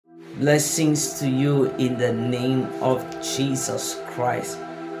Blessings to you in the name of Jesus Christ.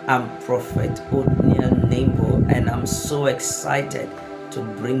 I'm Prophet Othniel Nembo, and I'm so excited to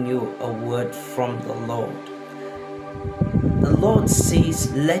bring you a word from the Lord. The Lord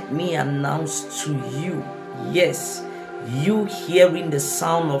says, let me announce to you, yes, you hearing the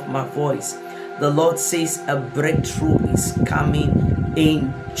sound of my voice. The Lord says a breakthrough is coming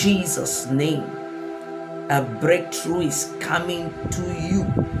in Jesus' name. A breakthrough is coming to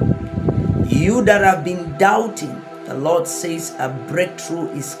you. You that have been doubting, the Lord says a breakthrough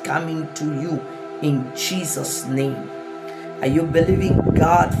is coming to you in Jesus' name. Are you believing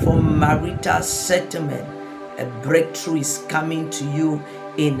God for marital settlement? A breakthrough is coming to you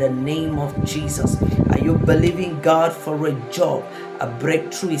in the name of Jesus. Are you believing God for a job? A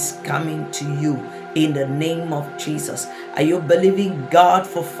breakthrough is coming to you in the name of Jesus. Are you believing God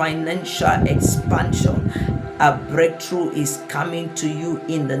for financial expansion? A breakthrough is coming to you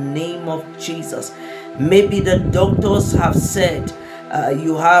in the name of Jesus. Maybe the doctors have said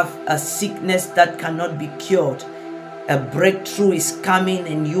you have a sickness that cannot be cured. A breakthrough is coming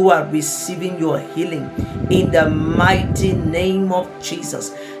and you are receiving your healing in the mighty name of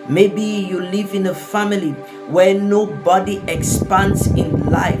Jesus. Maybe you live in a family where nobody expands in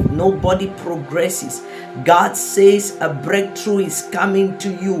life, nobody progresses. God says a breakthrough is coming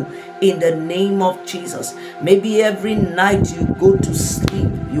to you in the name of Jesus. Maybe every night you go to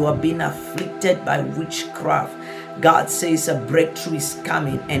sleep, you are being afflicted by witchcraft. God says a breakthrough is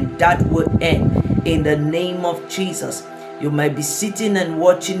coming, and that will end in the name of Jesus. You might be sitting and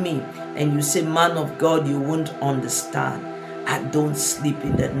watching me and you say, man of God, you won't understand. I don't sleep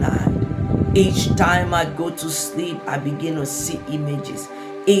in the night. Each time I go to sleep, I begin to see images.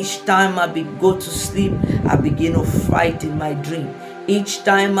 Each time I go to sleep, I begin to fight in my dream. Each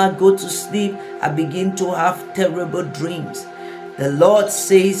time I go to sleep, I begin to have terrible dreams. The Lord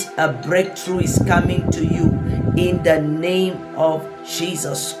says a breakthrough is coming to you in the name of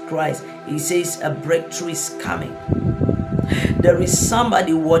Jesus Christ. He says a breakthrough is coming. There is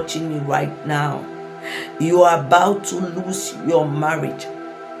somebody watching me right now. You are about to lose your marriage.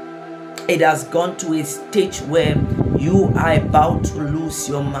 It has gone to a stage where you are about to lose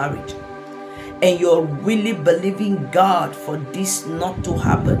your marriage. And you're really believing God for this not to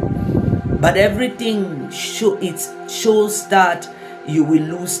happen. But everything shows that you will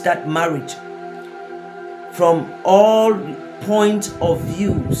lose that marriage. From all points of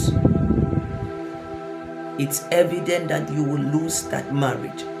views, it's evident that you will lose that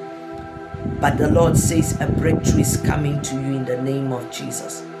marriage. But the Lord says a breakthrough is coming to you in the name of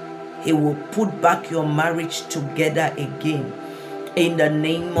Jesus. He will put back your marriage together again in the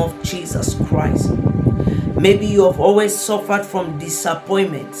name of Jesus Christ. Maybe you have always suffered from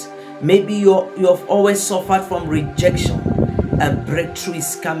disappointment. Maybe you have always suffered from rejection. A breakthrough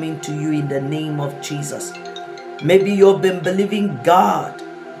is coming to you in the name of Jesus. Maybe you have been believing God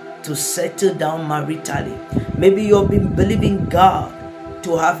to settle down maritally. Maybe you have been believing God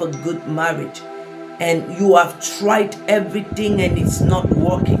to have a good marriage, and you have tried everything and it's not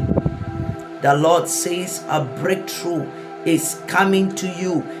working. The Lord says a breakthrough is coming to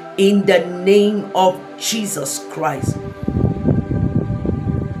you in the name of Jesus Christ.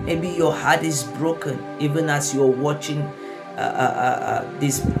 Maybe your heart is broken even as you're watching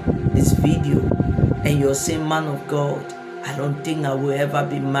this video, and you're saying, man of God, I don't think I will ever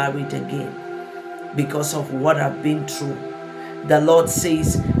be married again because of what I've been through. The Lord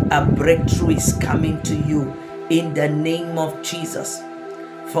says a breakthrough is coming to you in the name of Jesus.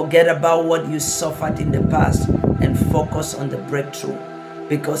 Forget about what you suffered in the past and focus on the breakthrough,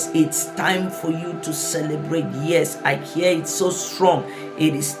 because it's time for you to celebrate. Yes, I hear it so strong.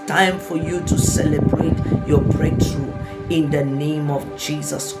 It is time for you to celebrate your breakthrough in the name of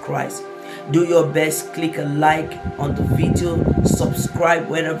Jesus Christ. Do your best, click a like on the video, subscribe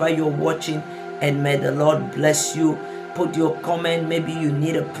wherever you're watching, and may the Lord bless you. Put your comment. Maybe you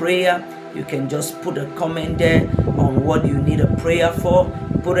need a prayer. You can just put a comment there on what you need a prayer for.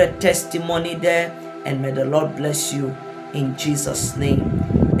 Put a testimony there, and may the Lord bless you in Jesus' name.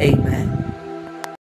 Amen.